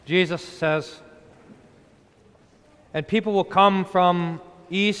Jesus says, "And people will come from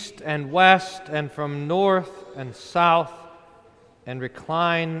east and west and from north and south and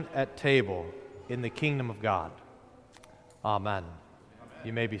recline at table in the kingdom of God." Amen.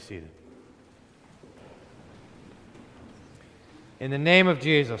 You may be seated. In the name of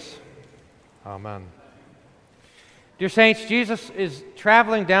Jesus, amen. Dear saints, Jesus is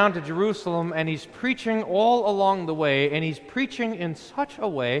traveling down to Jerusalem, and he's preaching all along the way, and he's preaching in such a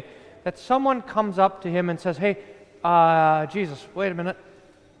way that someone comes up to him and says, "Hey, Jesus, wait a minute.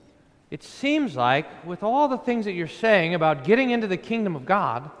 It seems like with all the things that you're saying about getting into the kingdom of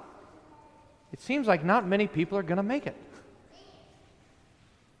God, it seems like not many people are going to make it.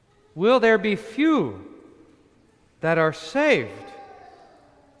 Will there be few that are saved?"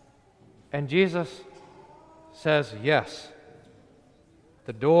 And Jesus says, yes,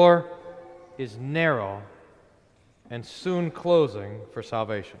 the door is narrow and soon closing for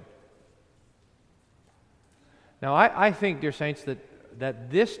salvation. Now, I think, dear saints,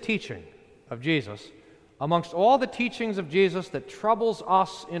 that this teaching of Jesus, amongst all the teachings of Jesus that troubles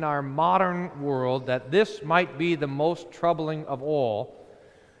us in our modern world, that this might be the most troubling of all,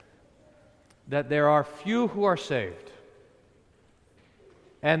 that there are few who are saved,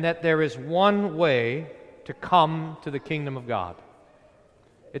 and that there is one way to come to the kingdom of God.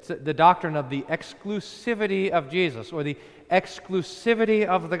 It's the doctrine of the exclusivity of Jesus, or the exclusivity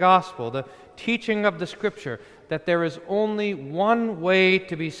of the gospel, the teaching of the Scripture, that there is only one way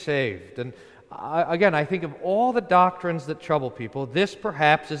to be saved. And again, I think of all the doctrines that trouble people, this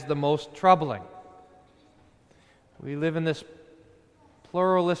perhaps is the most troubling. We live in this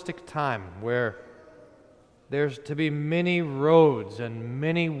pluralistic time where there's to be many roads and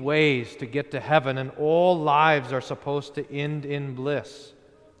many ways to get to heaven, and all lives are supposed to end in bliss.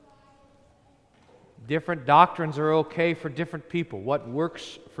 Different doctrines are okay for different people. What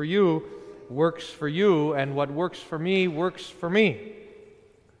works for you, and what works for me works for me.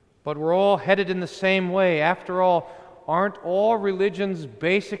 But we're all headed in the same way. After all, aren't all religions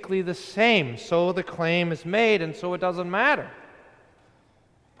basically the same? So the claim is made, and so it doesn't matter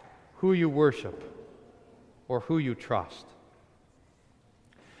who you worship or who you trust.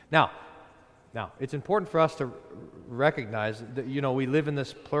 Now, it's important for us to recognize that, we live in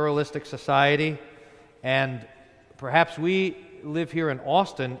this pluralistic society, and perhaps we live here in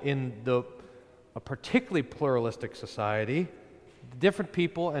Austin in a particularly pluralistic society, different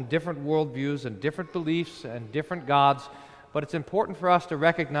people and different worldviews and different beliefs and different gods, but it's important for us to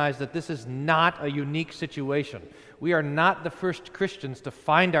recognize that this is not a unique situation. We are not the first Christians to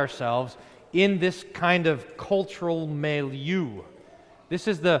find ourselves in this kind of cultural milieu. This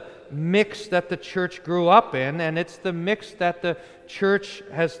is the mix that the church grew up in, and it's the mix that the church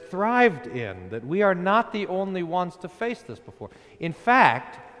has thrived in, that we are not the only ones to face this before. In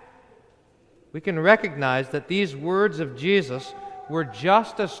fact, we can recognize that these words of Jesus were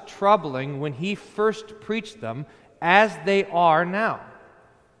just as troubling when he first preached them as they are now.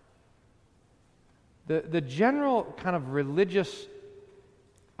 The general kind of religious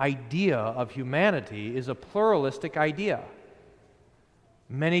idea of humanity is a pluralistic idea.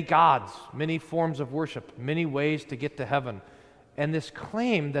 Many gods, many forms of worship, many ways to get to heaven. And this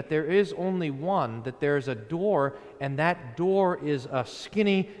claim that there is only one, that there is a door, and that door is a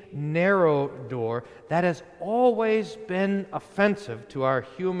skinny, narrow door, that has always been offensive to our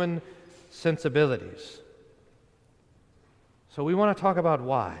human sensibilities. So we want to talk about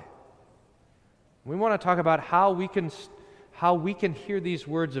why. We want to talk about how we can hear these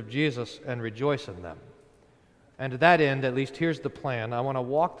words of Jesus and rejoice in them. And to that end, at least here's the plan. I want to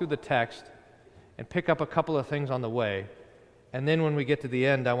walk through the text and pick up a couple of things on the way. And then when we get to the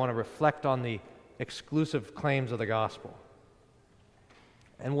end, I want to reflect on the exclusive claims of the gospel.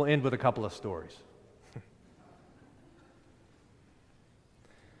 And we'll end with a couple of stories.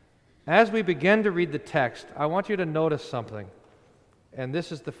 As we begin to read the text, I want you to notice something. And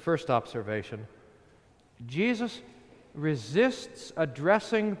this is the first observation. Jesus resists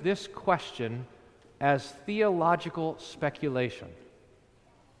addressing this question as theological speculation.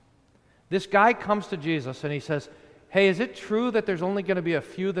 This guy comes to Jesus and he says, "Hey, is it true that there's only going to be a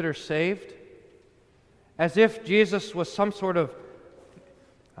few that are saved?" As if Jesus was some sort of,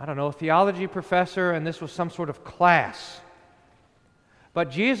 theology professor, and this was some sort of class. But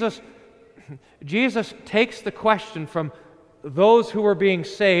Jesus takes the question from those who were being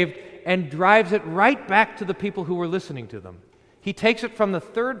saved and drives it right back to the people who were listening to them. He takes it from the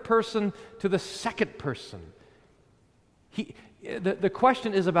third person to the second person. The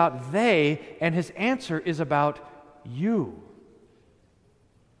question is about they, and his answer is about you.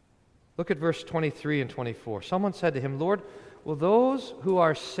 Look at verse 23 and 24. Someone said to him, "Lord, will those who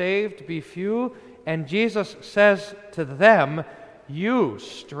are saved be few? And Jesus says to them, you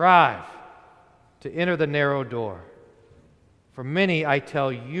strive to enter the narrow door. For many, I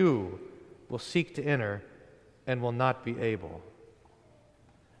tell you, will seek to enter and will not be able.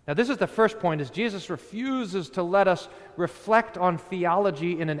 Now, this is the first point, is Jesus refuses to let us reflect on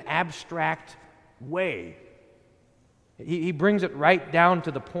theology in an abstract way. He brings it right down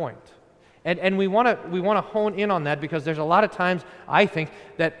to the point. And we want to hone in on that, because there's a lot of times, I think,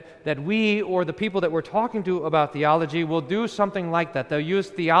 that we or the people that we're talking to about theology will do something like that. They'll use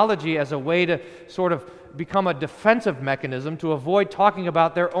theology as a way to sort of become a defensive mechanism to avoid talking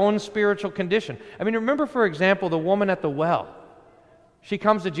about their own spiritual condition. I mean, remember, for example, the woman at the well. She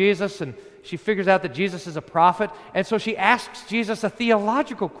comes to Jesus and she figures out that Jesus is a prophet, and so she asks Jesus a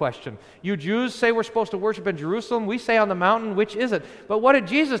theological question. You Jews say we're supposed to worship in Jerusalem. We say on the mountain. Which is it? But what did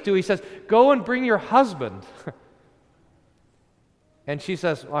Jesus do? He says, go and bring your husband. And she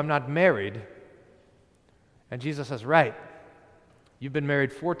says, well, I'm not married. And Jesus says, right. You've been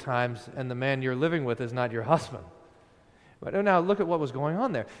married 4 times, and the man you're living with is not your husband. But now look at what was going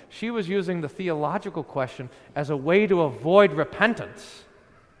on there. She was using the theological question as a way to avoid repentance,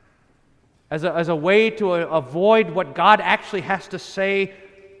 as a way to avoid what God actually has to say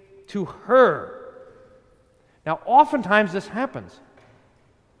to her. Now, oftentimes this happens.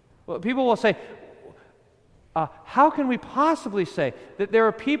 Well, people will say, how can we possibly say that there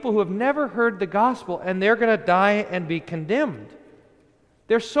are people who have never heard the gospel and they're going to die and be condemned?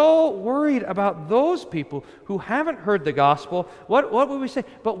 They're so worried about those people who haven't heard the gospel. What would we say?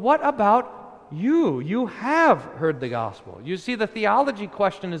 But what about you? You have heard the gospel. You see, the theology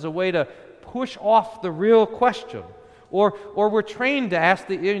question is a way to push off the real question. Or we're trained to ask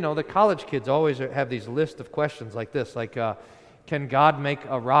the college kids always have these lists of questions like this, like, can God make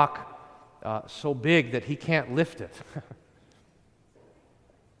a rock so big that he can't lift it?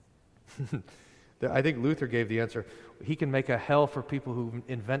 I think Luther gave the answer. He can make a hell for people who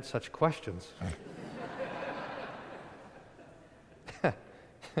invent such questions.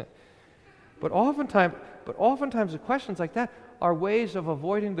 But oftentimes the questions like that are ways of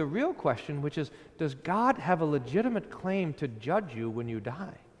avoiding the real question, which is, does God have a legitimate claim to judge you when you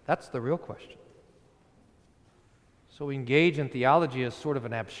die? That's the real question. So we engage in theology as sort of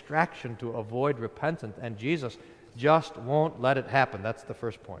an abstraction to avoid repentance, and Jesus just won't let it happen. That's the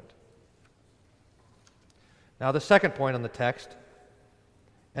first point. Now, the second point on the text,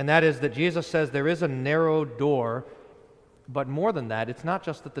 and that is that Jesus says there is a narrow door, but more than that, it's not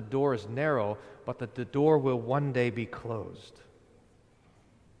just that the door is narrow, but that the door will one day be closed.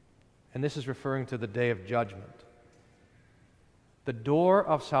 And this is referring to the day of judgment. The door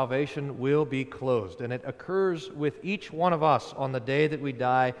of salvation will be closed, and it occurs with each one of us on the day that we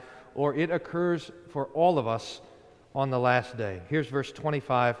die, or it occurs for all of us on the last day. Here's verse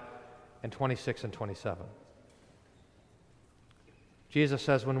 25 and 26 and 27. Jesus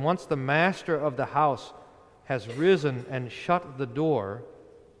says, when once the master of the house has risen and shut the door,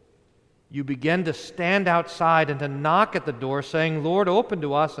 you begin to stand outside and to knock at the door, saying, Lord, open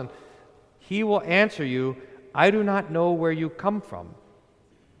to us, and he will answer you, I do not know where you come from.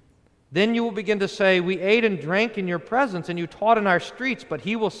 Then you will begin to say, we ate and drank in your presence, and you taught in our streets. But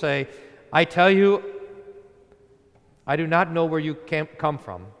he will say, I tell you, I do not know where you come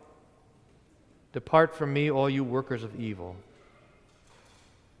from. Depart from me, all you workers of evil.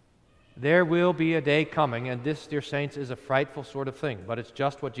 There will be a day coming, and this, dear saints, is a frightful sort of thing, but it's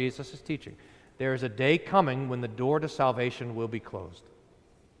just what Jesus is teaching. There is a day coming when the door to salvation will be closed.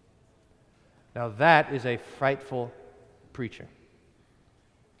 Now that is a frightful preaching,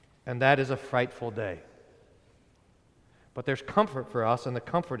 and that is a frightful day. But there's comfort for us, and the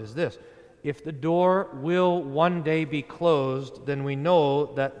comfort is this. If the door will one day be closed, then we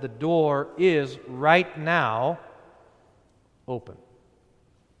know that the door is right now open.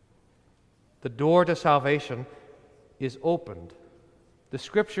 The door to salvation is opened. The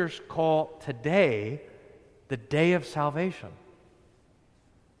Scriptures call today the day of salvation.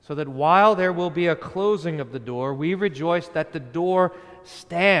 So that while there will be a closing of the door, we rejoice that the door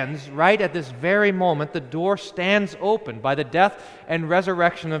stands right at this very moment. The door stands open by the death and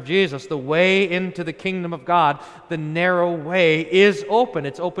resurrection of Jesus. The way into the kingdom of God, the narrow way, is open.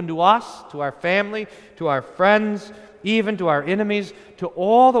 It's open to us, to our family, to our friends, even to our enemies, to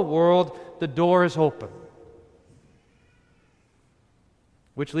all the world. The door is open.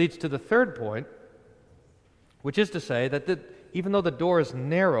 Which leads to the third point, which is to say that even though the door is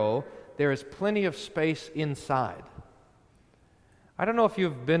narrow, there is plenty of space inside. I don't know if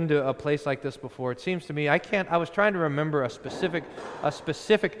you've been to a place like this before. It seems to me, I was trying to remember a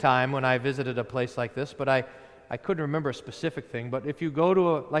specific time when I visited a place like this, but I couldn't remember a specific thing, but if you go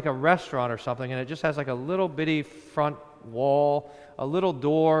to like a restaurant or something and it just has like a little bitty front wall, a little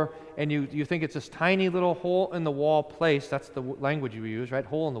door, and you think it's this tiny little hole in the wall place, that's the language you use, right?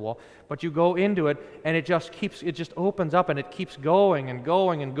 Hole in the wall. But you go into it and it just opens up and it keeps going and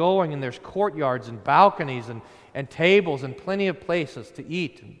going and going, and there's courtyards and balconies and tables and plenty of places to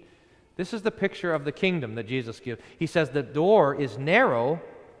eat. This is the picture of the kingdom that Jesus gives. He says the door is narrow,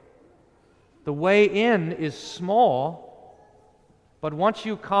 the way in is small, but once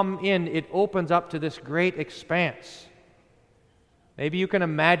you come in, it opens up to this great expanse. Maybe you can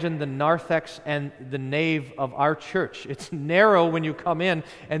imagine the narthex and the nave of our church. It's narrow when you come in,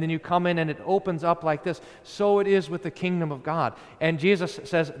 and then you come in and it opens up like this. So it is with the kingdom of God. And Jesus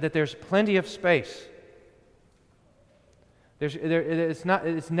says that there's plenty of space. It's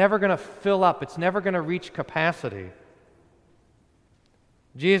never going to fill up. It's never going to reach capacity.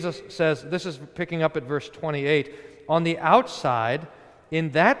 Jesus says, this is picking up at verse 28, on the outside,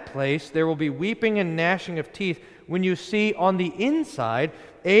 in that place, there will be weeping and gnashing of teeth when you see on the inside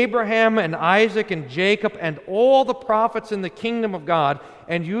Abraham and Isaac and Jacob and all the prophets in the kingdom of God,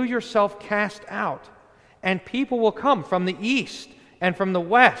 and you yourself cast out. And people will come from the east and from the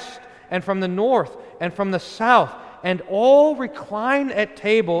west and from the north and from the south, and all recline at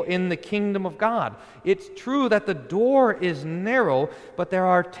table in the kingdom of God. It's true that the door is narrow, but there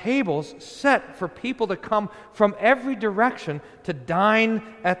are tables set for people to come from every direction to dine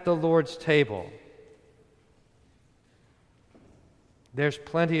at the Lord's table. There's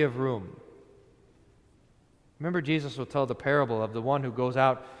plenty of room. Remember, Jesus will tell the parable of the one who goes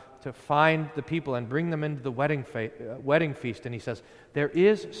out to find the people and bring them into the wedding feast, and he says, there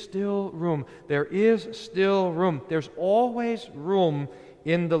is still room. There is still room. There's always room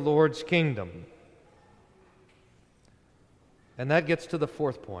in the Lord's kingdom. And that gets to the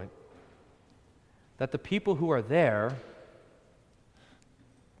fourth point, that the people who are there,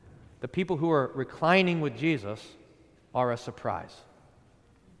 the people who are reclining with Jesus, are a surprise.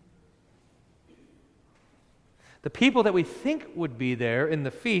 The people that we think would be there in the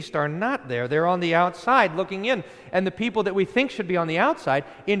feast are not there. They're on the outside looking in. And the people that we think should be on the outside,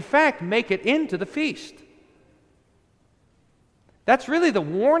 in fact, make it into the feast. That's really the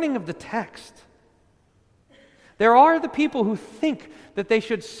warning of the text. There are the people who think that they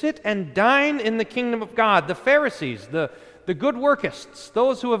should sit and dine in the kingdom of God, the Pharisees, the good workists,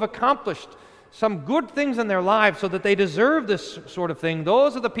 those who have accomplished some good things in their lives so that they deserve this sort of thing.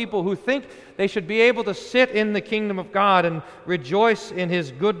 Those are the people who think they should be able to sit in the kingdom of God and rejoice in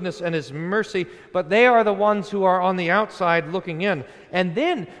His goodness and His mercy, but they are the ones who are on the outside looking in. And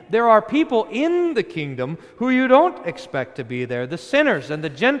then there are people in the kingdom who you don't expect to be there, the sinners and the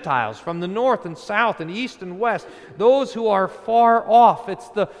Gentiles from the north and south and east and west, those who are far off. It's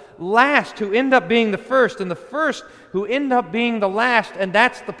the last who end up being the first, and the first who end up being the last, and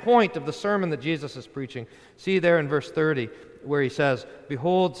that's the point of the sermon that Jesus is preaching. See there in verse 30 where he says,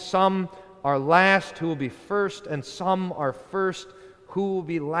 behold, some are last who will be first, and some are first who will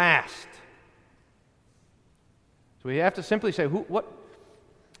be last. So we have to simply say, what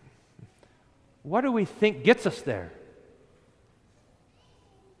do we think gets us there?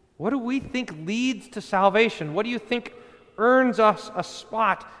 What do we think leads to salvation? What do you think earns us a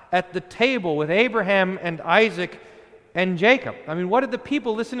spot at the table with Abraham and Isaac and Jacob? I mean, what did the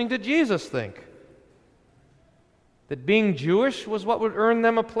people listening to Jesus think? That being Jewish was what would earn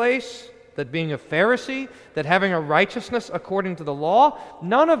them a place? That being a Pharisee? That having a righteousness according to the law?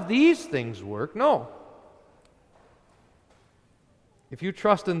 None of these things work, no. If you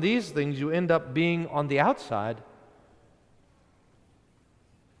trust in these things, you end up being on the outside.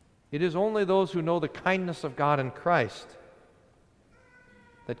 It is only those who know the kindness of God in Christ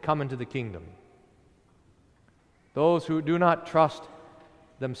that come into the kingdom. Those who do not trust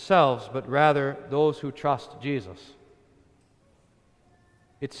themselves, but rather those who trust Jesus.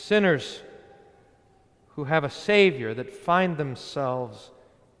 It's sinners who have a Savior that find themselves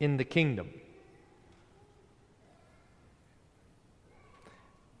in the kingdom.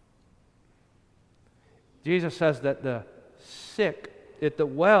 Jesus says that the sick at the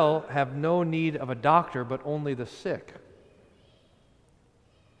well have no need of a doctor, but only the sick.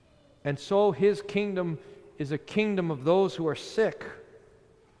 And so His kingdom is a kingdom of those who are sick,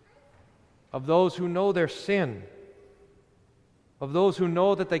 of those who know their sin, of those who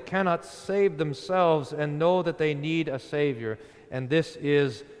know that they cannot save themselves and know that they need a Savior. And this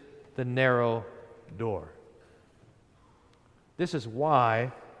is the narrow door. This is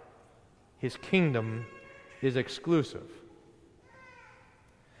why His kingdom is exclusive.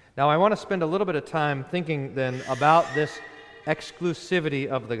 Now, I want to spend a little bit of time thinking then about this exclusivity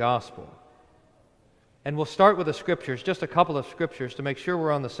of the gospel. And we'll start with the scriptures, just a couple of scriptures to make sure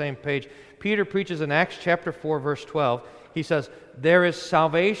we're on the same page. Peter preaches in Acts chapter 4, verse 12. He says, "There is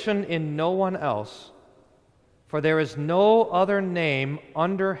salvation in no one else, for there is no other name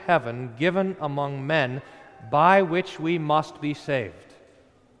under heaven given among men by which we must be saved."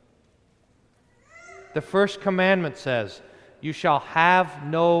 The first commandment says, "You shall have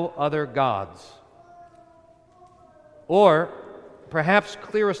no other gods." Or, perhaps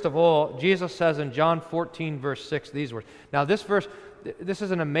clearest of all, Jesus says in John 14, verse 6, these words. Now this verse, this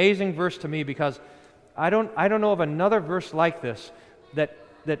is an amazing verse to me because I don't know of another verse like this that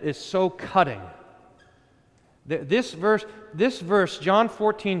is so cutting. This verse, John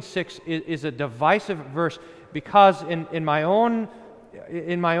 14, 6, is a divisive verse because in my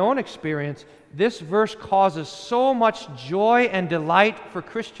own experience, this verse causes so much joy and delight for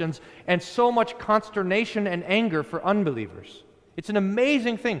Christians and so much consternation and anger for unbelievers. It's an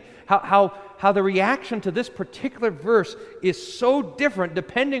amazing thing how the reaction to this particular verse is so different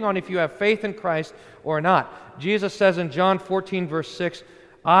depending on if you have faith in Christ or not. Jesus says in John 14, verse 6,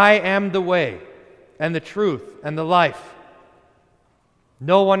 "I am the way and the truth and the life.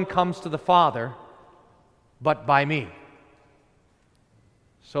 No one comes to the Father but by me."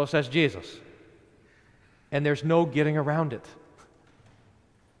 So says Jesus. And there's no getting around it. I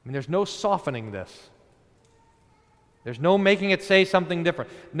mean, there's no softening this. There's no making it say something different.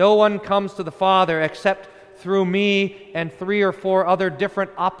 No one comes to the Father except through me and 3 or 4 other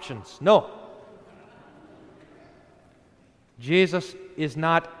different options. No. Jesus is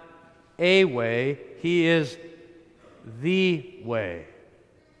not a way, He is the way.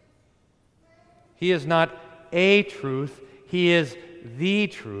 He is not a truth, He is the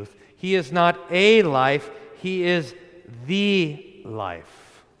truth. He is not a life, He is the life.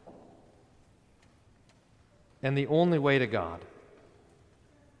 And the only way to God.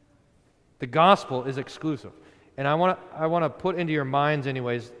 The gospel is exclusive. And I want to put into your minds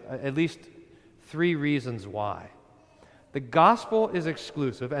anyways at least 3 reasons why. The gospel is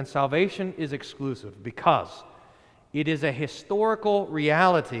exclusive and salvation is exclusive because it is a historical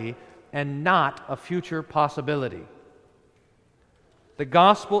reality and not a future possibility. The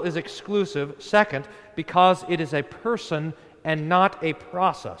gospel is exclusive, second, because it is a person and not a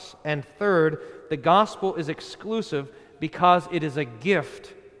process. And third, the gospel is exclusive because it is a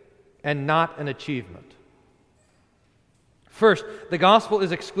gift and not an achievement. First, the gospel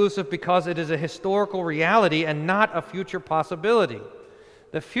is exclusive because it is a historical reality and not a future possibility.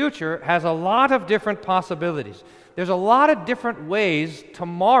 The future has a lot of different possibilities. There's a lot of different ways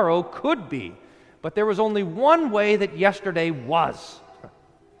tomorrow could be, but there was only one way that yesterday was.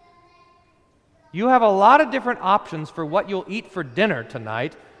 You have a lot of different options for what you'll eat for dinner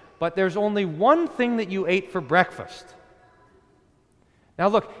tonight, but there's only one thing that you ate for breakfast. Now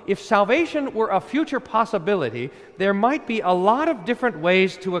look, if salvation were a future possibility, there might be a lot of different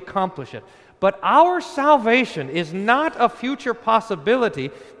ways to accomplish it. But our salvation is not a future possibility.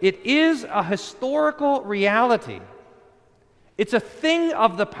 It is a historical reality. It's a thing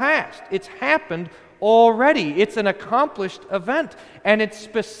of the past. It's happened already. It's an accomplished event. And it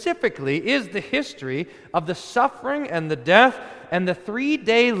specifically is the history of the suffering and the death and the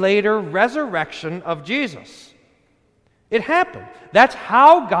 3-day later resurrection of Jesus. It happened. That's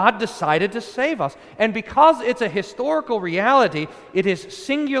how God decided to save us. And because it's a historical reality, it is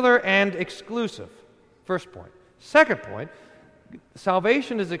singular and exclusive. First point. Second point,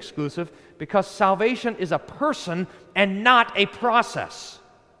 salvation is exclusive because salvation is a person and not a process.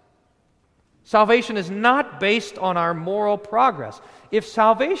 Salvation is not based on our moral progress. If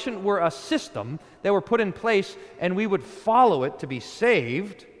salvation were a system that were put in place and we would follow it to be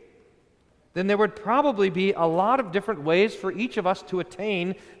saved, then there would probably be a lot of different ways for each of us to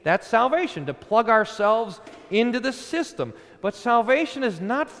attain that salvation, to plug ourselves into the system. But salvation is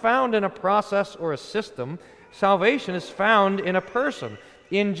not found in a process or a system. Salvation is found in a person,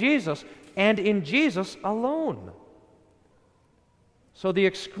 in Jesus, and in Jesus alone. So the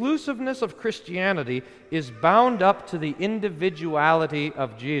exclusiveness of Christianity is bound up to the individuality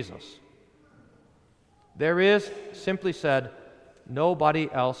of Jesus. There is, simply said, nobody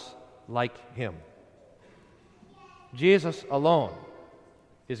else like Him. Jesus alone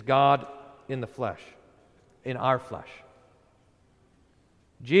is God in the flesh, in our flesh.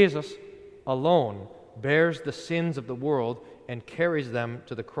 Jesus alone bears the sins of the world and carries them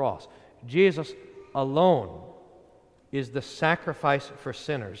to the cross. Jesus alone is the sacrifice for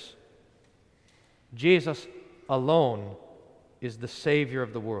sinners. Jesus alone is the Savior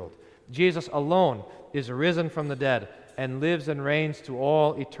of the world. Jesus alone is risen from the dead and lives and reigns to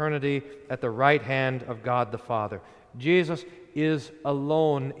all eternity at the right hand of God the Father. Jesus is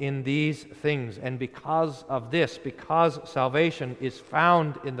alone in these things. And because of this, because salvation is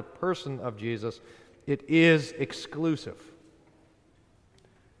found in the person of Jesus, it is exclusive.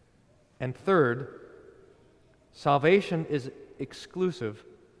 And third, salvation is exclusive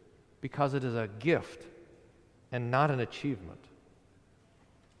because it is a gift and not an achievement.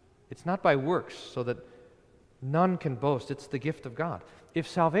 It's not by works, so that none can boast. It's the gift of God. If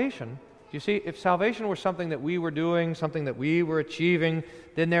salvation were something that we were doing, something that we were achieving,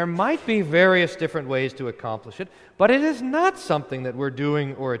 then there might be various different ways to accomplish it, but it is not something that we're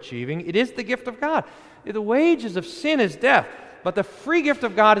doing or achieving. It is the gift of God. The wages of sin is death, but the free gift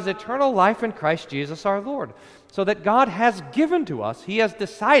of God is eternal life in Christ Jesus our Lord. So that God has given to us, He has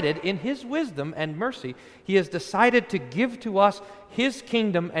decided in His wisdom and mercy, He has decided to give to us His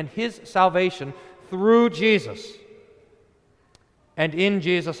kingdom and His salvation through Jesus and in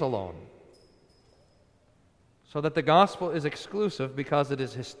Jesus alone. So that the gospel is exclusive because it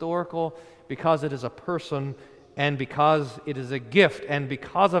is historical, because it is a person, and because it is a gift. And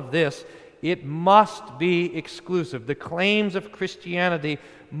because of this, it must be exclusive. The claims of Christianity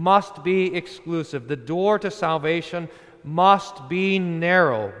must be exclusive. The door to salvation must be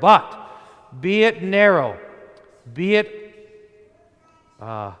narrow. But be it narrow, be it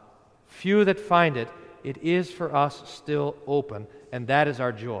few that find it, it is for us still open, and that is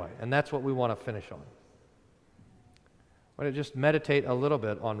our joy. And that's what we want to finish on. I want to just meditate a little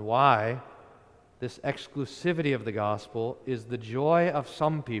bit on why this exclusivity of the gospel is the joy of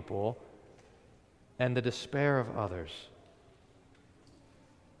some people and the despair of others.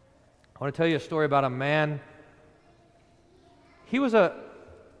 I want to tell you a story about a man. He was a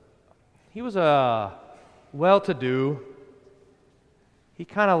well-to-do. He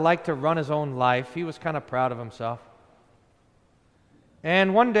kind of liked to run his own life. He was kind of proud of himself.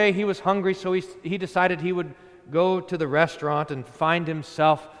 And one day he was hungry, so he decided he would go to the restaurant and find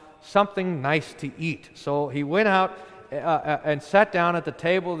himself something nice to eat. So he went out and sat down at the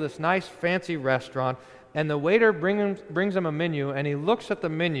table of this nice fancy restaurant, and the waiter brings him a menu, and he looks at the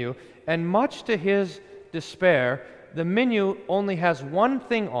menu, and much to his despair, the menu only has one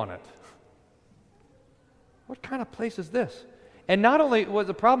thing on it. What kind of place is this? And not only was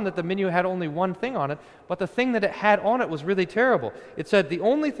the problem that the menu had only one thing on it, but the thing that it had on it was really terrible. It said, the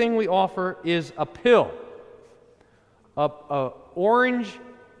only thing we offer is a pill, a orange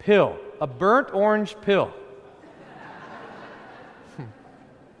pill, a burnt orange pill.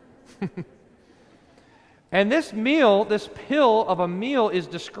 And this pill of a meal is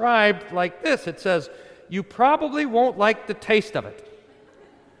described like this. It says, you probably won't like the taste of it.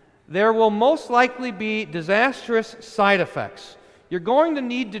 There will most likely be disastrous side effects. You're going to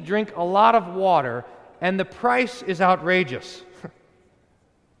need to drink a lot of water, and the price is outrageous.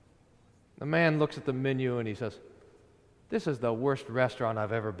 The man looks at the menu and he says, this is the worst restaurant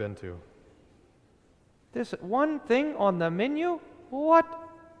I've ever been to. This one thing on the menu? What?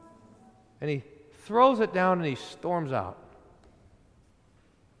 And he throws it down and he storms out.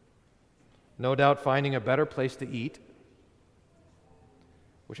 No doubt finding a better place to eat,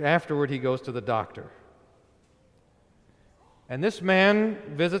 which afterward he goes to the doctor. And this man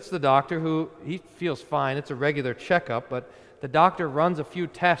visits the doctor, who he feels fine. It's a regular checkup, but the doctor runs a few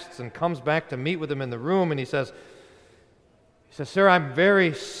tests and comes back to meet with him in the room, and he says, sir, I'm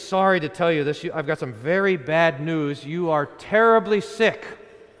very sorry to tell you this. I've got some very bad news. You are terribly sick.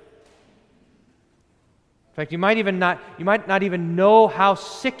 In fact, you might not even know how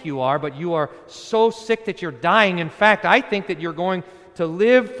sick you are, but you are so sick that you're dying. In fact, I think that you're going to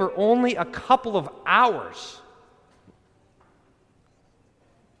live for only a couple of hours.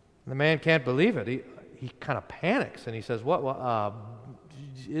 The man can't believe it. He kind of panics and he says, "What?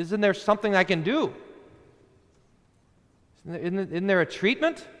 Isn't there something I can do? Isn't there a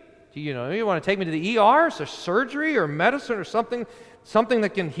treatment? You want to take me to the ER, or surgery, or medicine, or something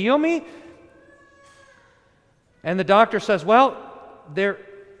that can heal me?" And the doctor says, "Well,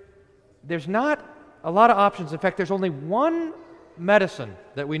 there's not a lot of options. In fact, there's only one medicine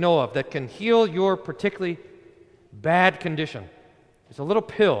that we know of that can heal your particularly bad condition. It's a little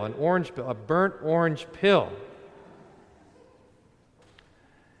pill, an orange pill, a burnt orange pill.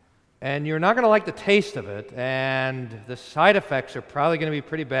 And you're not going to like the taste of it, and the side effects are probably going to be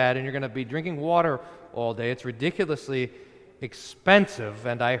pretty bad, and you're going to be drinking water all day. It's ridiculously expensive,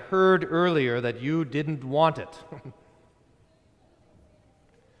 and I heard earlier that you didn't want it."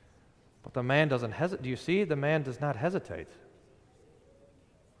 But the man doesn't hesitate. Do you see? The man does not hesitate.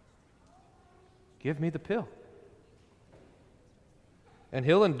 Give me the pill. And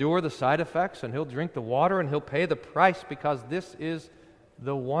he'll endure the side effects, and he'll drink the water, and he'll pay the price, because this is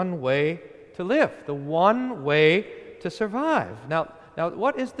the one way to live, the one way to survive. Now,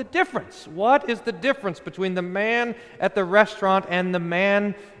 what is the difference? What is the difference between the man at the restaurant and the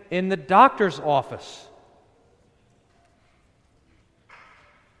man in the doctor's office?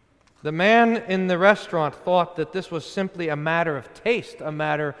 The man in the restaurant thought that this was simply a matter of taste, a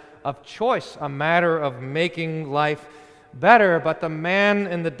matter of choice, a matter of making life better. But the man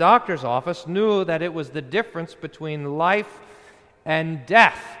in the doctor's office knew that it was the difference between life and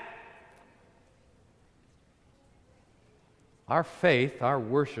death. Our faith, our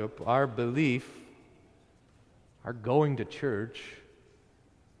worship, our belief, our going to church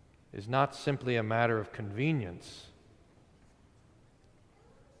is not simply a matter of convenience.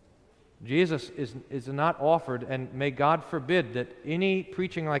 Jesus is not offered, and may God forbid that any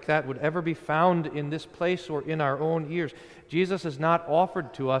preaching like that would ever be found in this place or in our own ears. Jesus is not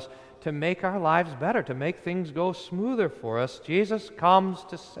offered to us to make our lives better, to make things go smoother for us. Jesus comes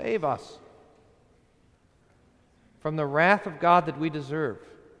to save us from the wrath of God that we deserve,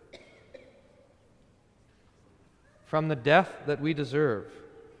 from the death that we deserve,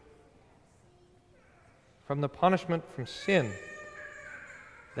 from the punishment from sin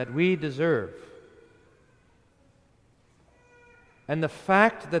that we deserve. And the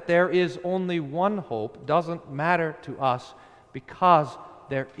fact that there is only one hope doesn't matter to us because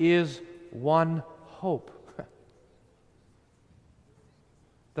there is one hope.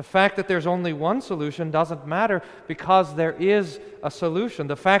 The fact that there's only one solution doesn't matter because there is a solution.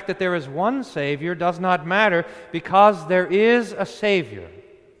 The fact that there is one Savior does not matter because there is a Savior,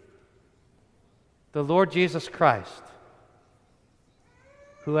 the Lord Jesus Christ,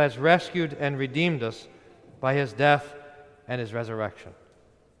 who has rescued and redeemed us by His death and His resurrection.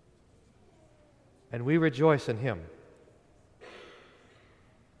 And we rejoice in Him.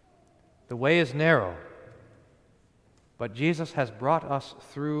 The way is narrow, but Jesus has brought us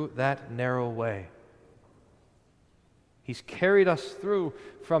through that narrow way. He's carried us through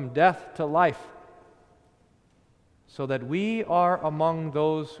from death to life so that we are among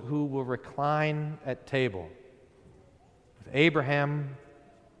those who will recline at table with Abraham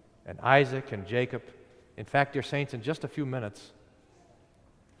and Isaac and Jacob. In fact, dear saints, in just a few minutes,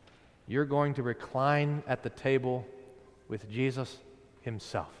 you're going to recline at the table with Jesus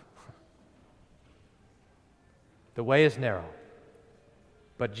Himself. The way is narrow,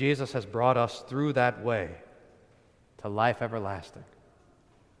 but Jesus has brought us through that way to life everlasting.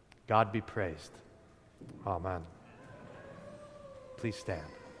 God be praised. Amen. Please stand.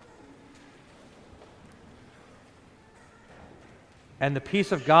 And the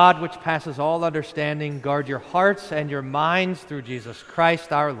peace of God, which passes all understanding, guard your hearts and your minds through Jesus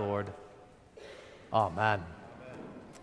Christ our Lord. Amen.